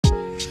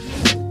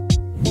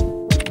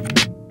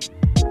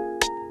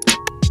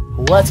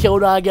What's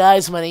going on,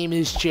 guys? My name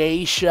is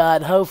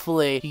Jaayshot.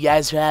 Hopefully you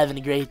guys are having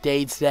a great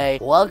day today.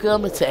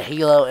 Welcome to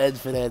Halo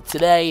Infinite.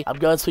 Today I'm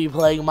going to be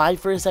playing my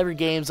first ever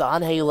games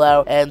on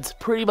Halo and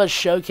pretty much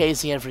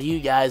showcasing it for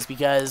you guys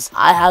because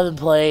I haven't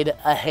played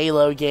a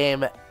Halo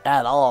game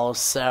at all,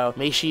 so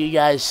make sure you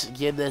guys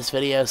give this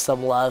video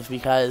some love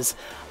because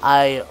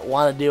I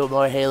want to do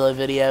more Halo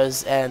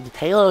videos, and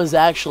Halo is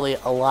actually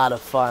a lot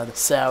of fun.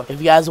 So if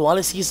you guys want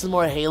to see some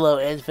more Halo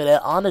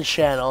Infinite on the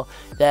channel,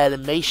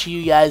 then make sure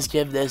you guys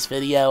give this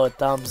video a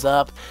thumbs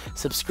up,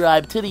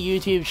 subscribe to the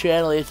YouTube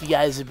channel if you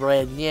guys are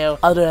brand new.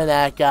 Other than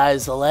that,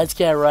 guys, let's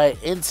get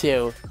right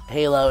into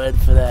Halo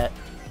Infinite.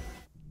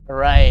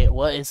 Alright,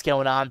 what is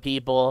going on,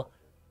 people?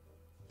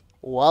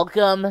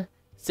 Welcome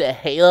to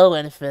Halo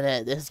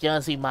Infinite. This is going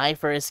to be my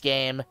first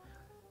game,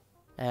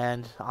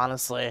 and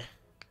honestly,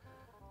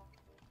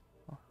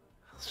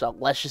 so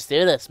let's just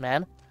do this,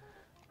 man.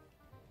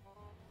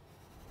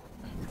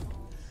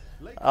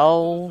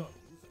 Oh,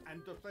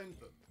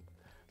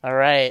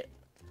 alright,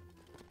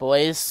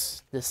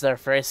 boys, this is our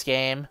first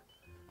game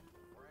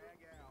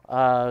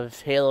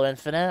of Halo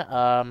Infinite.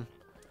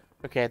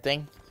 Okay, I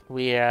think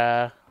we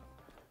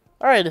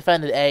already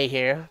defended A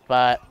here,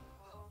 but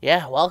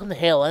yeah, welcome to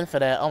Halo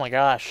Infinite. Oh my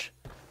gosh.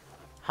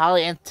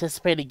 Highly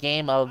anticipated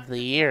game of the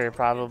year,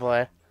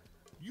 probably.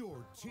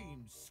 Your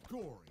team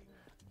scoring.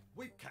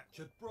 We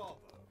captured Bravo.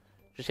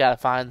 Just gotta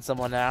find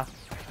someone now.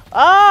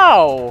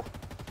 Oh!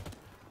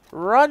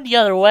 Run the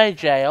other way,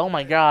 Jay. Oh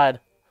my god.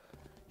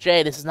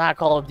 Jay, this is not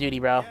Call of Duty,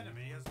 bro.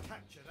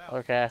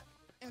 Okay.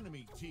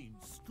 Enemy team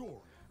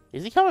scoring.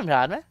 Is he coming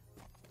behind me?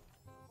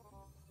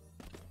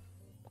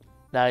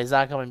 No, he's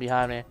not coming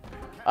behind me.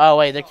 Oh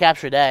wait, they're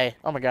captured A.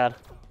 Oh my god.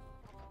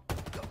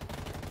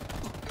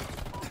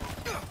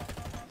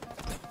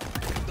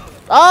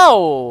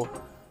 Oh!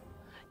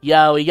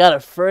 Yo, we got our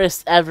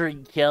first ever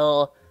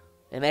kill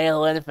in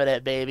Halo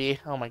Infinite,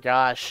 baby. Oh my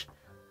gosh.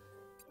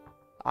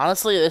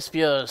 Honestly, this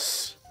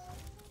feels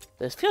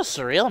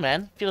surreal,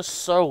 man. It feels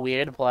so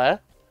weird to play.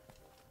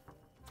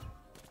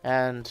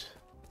 And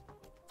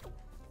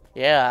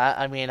yeah,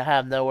 I mean, I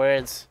have no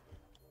words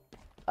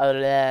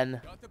other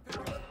than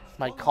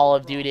my Call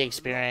of Duty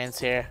experience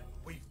here.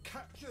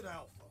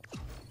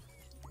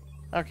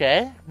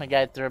 Okay, my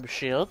guy threw up a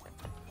shield.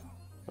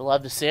 I'd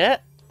love to see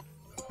it.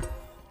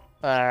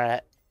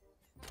 Alright.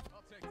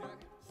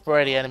 Where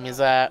are the enemies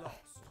at?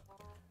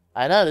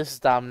 I know this is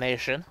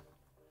domination.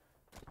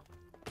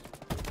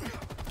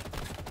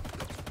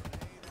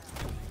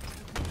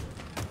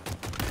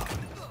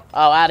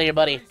 Oh, out of here,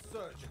 buddy.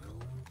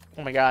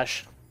 Oh my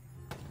gosh.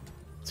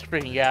 It's a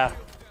freaking guy.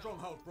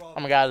 Oh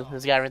my god,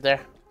 this guy right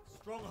there.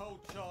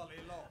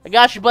 I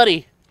got you,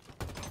 buddy.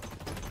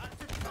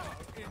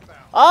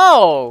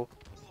 Oh!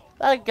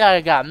 That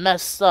guy got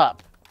messed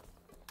up.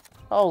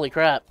 Holy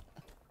crap.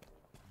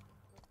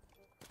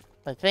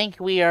 I think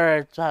we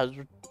are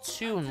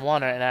 2-1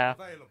 right now.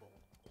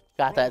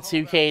 Got that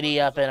 2 KD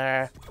up in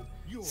our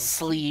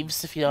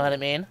sleeves, if you know what I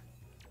mean.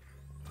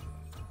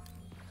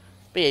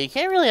 But yeah, you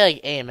can't really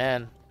like aim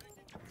in,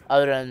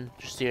 other than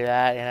just do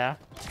that, you know.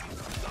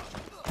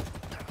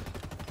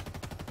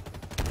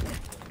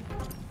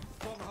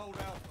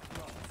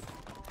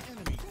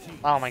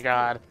 Oh my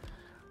god,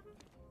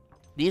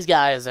 these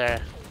guys are.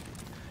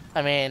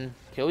 I mean,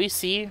 can we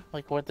see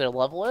like what their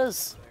level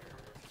is?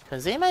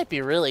 Because they might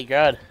be really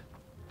good.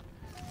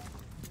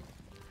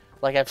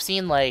 Like, I've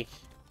seen, like...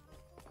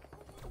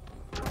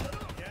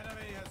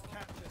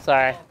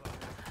 Sorry.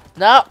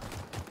 No!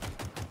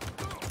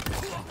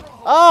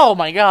 Oh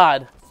my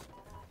god!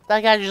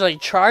 That guy just, like,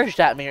 charged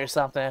at me or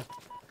something.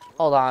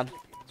 Hold on.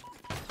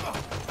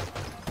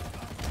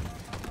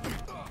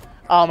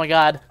 Oh my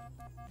god.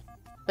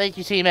 Thank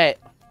you, teammate.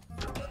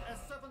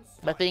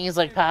 My thing is,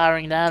 like,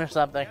 powering down or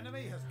something.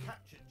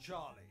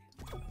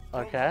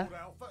 Okay.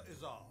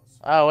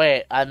 Oh,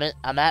 wait.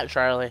 I'm at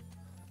Charlie.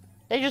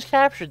 They just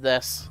captured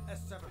this.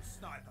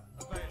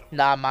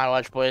 Not my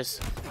watch,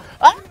 boys.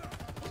 Ah!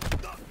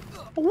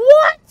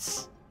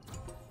 What?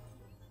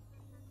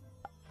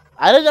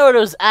 I didn't know it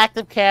was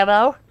active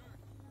camo.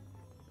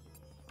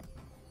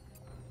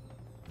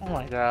 Oh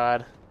my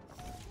god.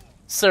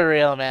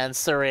 Surreal, man.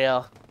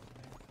 Surreal.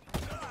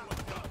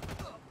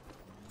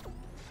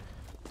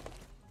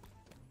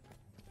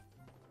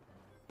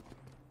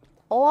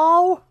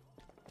 Hello?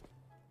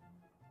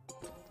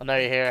 I know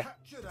you're here.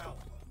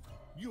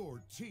 Your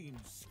team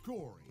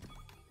scoring.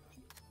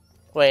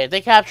 Wait,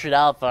 they captured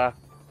Alpha.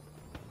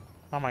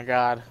 Oh my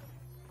god.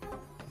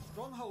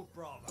 Stronghold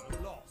Bravo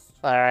lost.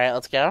 Alright,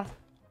 let's go.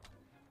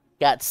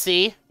 Got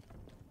C.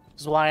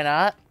 So why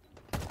not?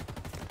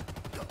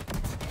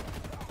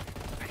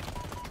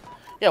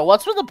 Yeah,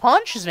 what's with the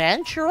punches,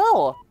 man?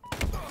 Chill.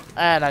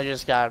 And I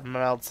just got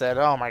melted.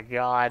 Oh my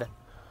god.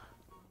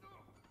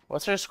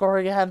 What's her score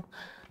again?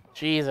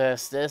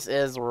 Jesus, this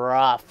is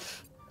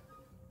rough.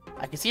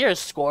 I can see her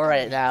score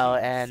right now,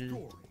 and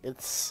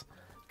it's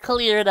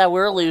clear that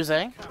we're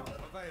losing.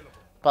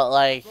 But,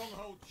 like,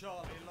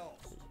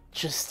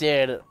 just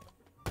dude.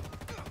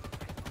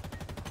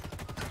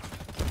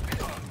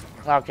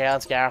 Okay,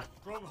 let's go.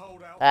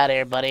 Out of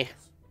here, buddy.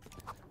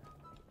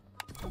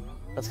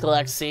 Let's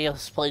collect C.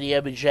 Let's play the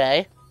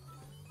OBJ.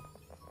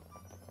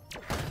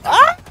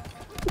 Ah!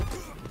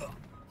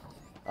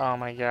 Oh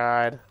my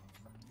god.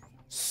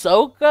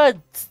 So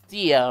good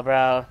Theo,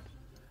 bro.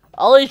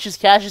 Always just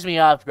catches me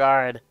off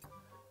guard.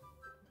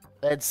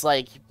 It's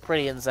like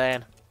pretty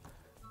insane.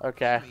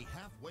 Okay.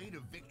 Halfway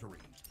to victory.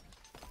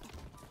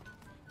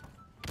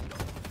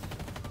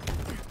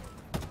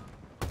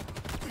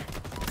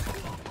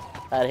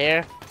 Out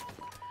here.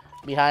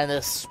 Behind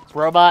this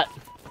robot.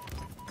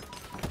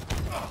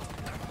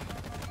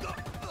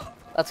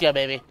 Let's go,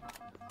 baby.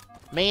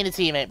 Me and a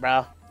teammate,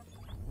 bro.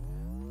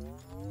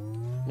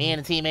 Me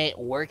and a teammate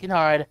working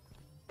hard.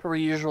 Per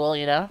usual,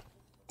 you know?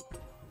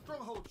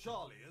 Stronghold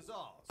Charlie is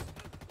ours.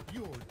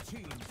 Your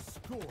team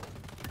scored.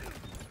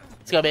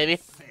 Let's go, baby.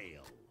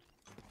 Fail.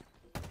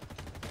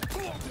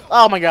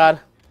 Oh my god.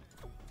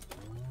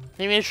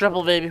 Give me a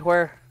triple, baby.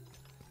 Where?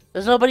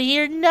 There's nobody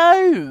here?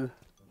 No!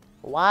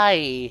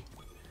 Why?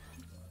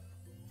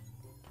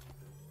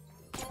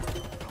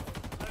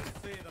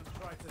 Let's see them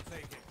try to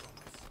take it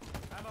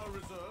from us. Ammo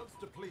reserves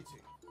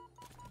depleting.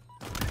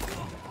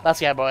 Let's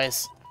go,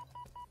 boys.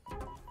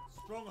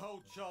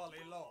 Stronghold Charlie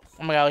lost.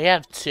 Oh my god, we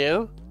have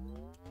two?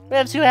 We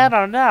have two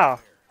ammo now.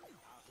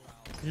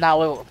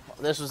 No,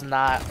 this was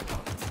not.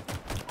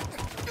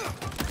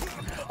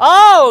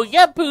 Oh,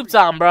 get pooped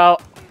on, bro.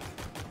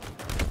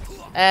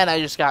 And I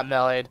just got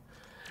meleeed.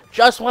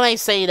 Just when I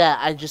say that,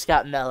 I just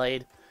got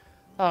meleeed.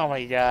 Oh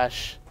my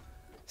gosh.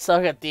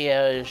 Soka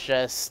Theo is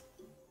just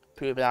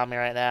pooping on me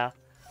right now.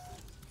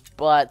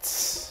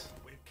 But,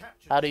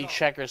 how do you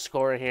check your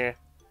score here?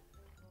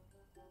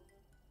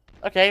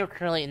 Okay, we're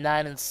currently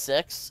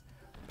 9-6.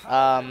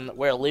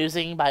 We're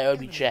losing by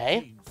OBJ.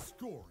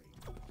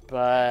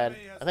 But,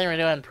 I think we're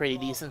doing pretty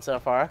decent so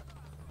far.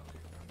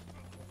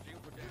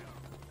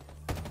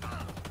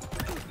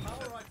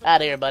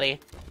 Out of here,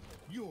 buddy.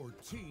 Your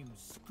team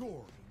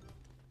scored.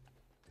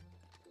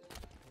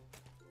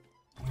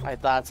 I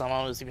thought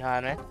someone was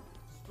behind me.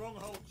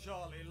 Stronghold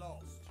Charlie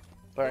lost.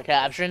 We're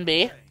capturing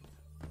B.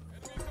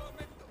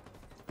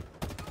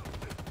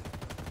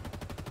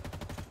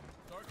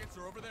 Targets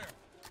are over there.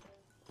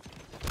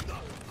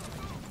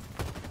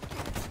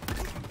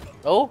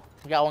 Oh,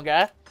 we got one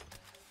guy.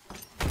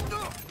 The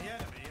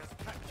enemy has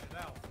captured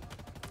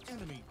Alpha.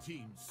 Enemy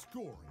team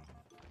scoring.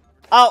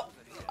 Oh!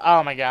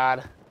 Oh my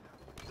god.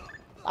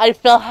 I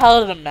fell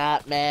out of the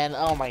map, man.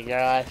 Oh my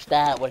gosh,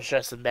 that was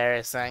just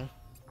embarrassing.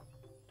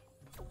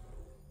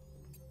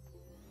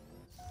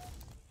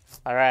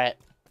 Alright.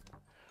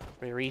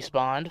 We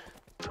respawned.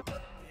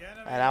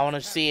 And I want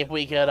to see if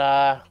we could,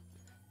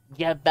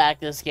 get back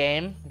this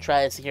game and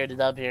try to secure the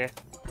dub here.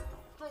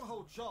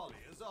 Stronghold Charlie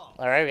is ours.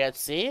 Alright, we got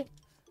C.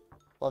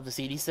 Love to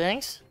see these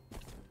things.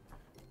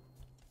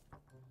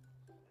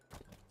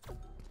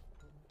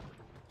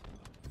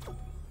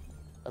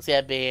 Let's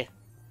get B.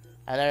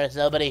 I know there's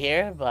nobody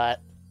here,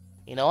 but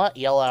you know what?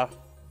 Yellow.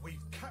 We've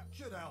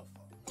captured Alpha.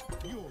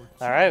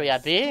 Alright, we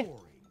got B.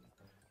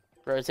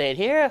 Rotate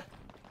here.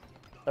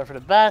 Go for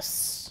the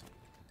best.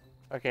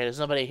 Okay, there's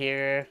nobody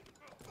here.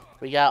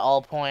 We got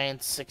all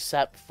points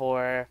except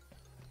for...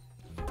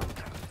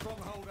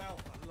 Stronghold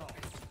Alpha lost.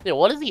 Dude,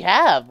 what does he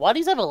have? Why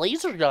does he have a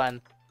laser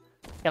gun?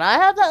 Can I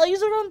have that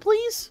laser gun,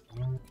 please?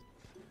 The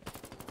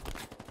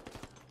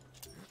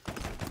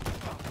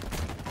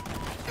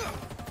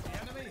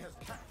enemy has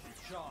captured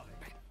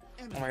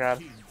Charlie. Oh my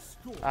god.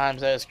 I'm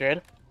so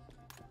screwed.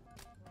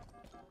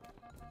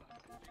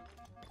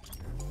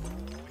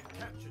 We've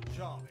captured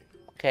Charlie.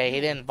 Okay, he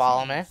didn't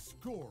follow me.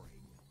 Scoring.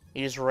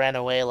 He just ran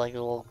away like a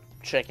little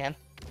chicken.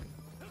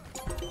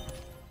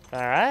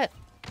 Alright.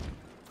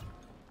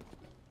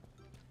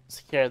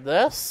 Secure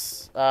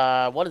this.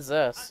 What is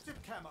this?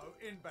 Active camo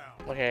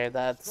inbound. Okay,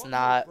 that's Stronghold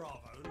not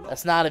Bravo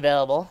lost.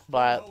 available,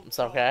 but it's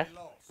okay. Charlie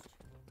lost.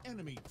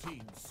 Enemy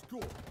team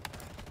scored.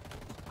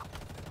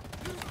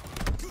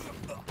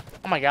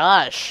 Oh my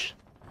gosh.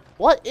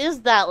 What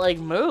is that, like,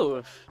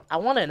 move? I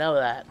want to know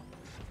that.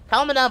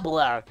 Comment down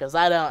below, because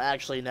I don't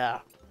actually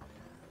know.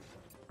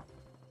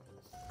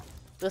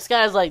 This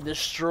guy's, like,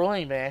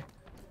 destroying me.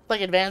 It's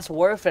like Advanced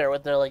Warfare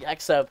with their, like,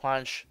 Exo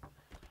Punch.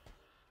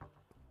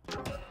 The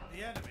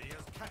enemy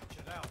has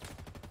captured Alpha.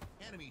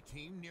 Enemy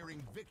team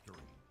nearing victory.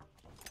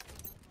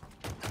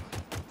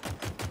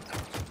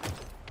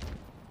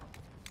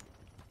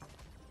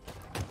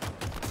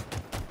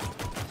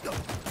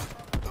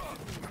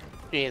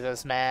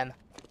 Jesus, man.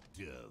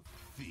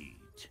 Defeat.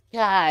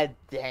 God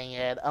dang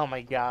it. Oh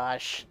my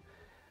gosh.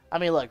 I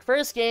mean, look,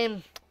 first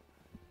game,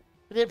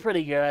 we did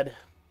pretty good.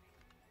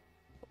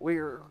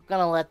 We're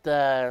gonna let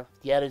the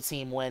other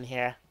team win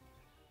here.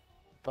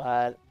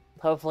 But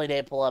hopefully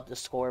they pull up the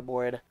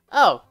scoreboard.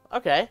 Oh,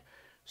 okay.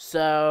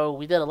 So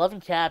we did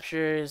 11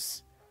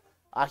 captures.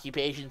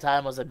 Occupation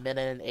time was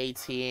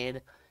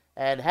 1:18.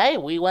 And hey,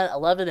 we went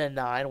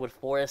 11-9 with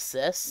 4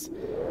 assists.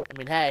 I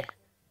mean, hey,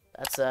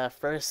 that's a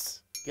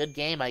first good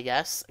game, I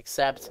guess.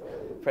 Except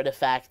for the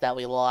fact that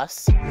we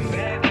lost.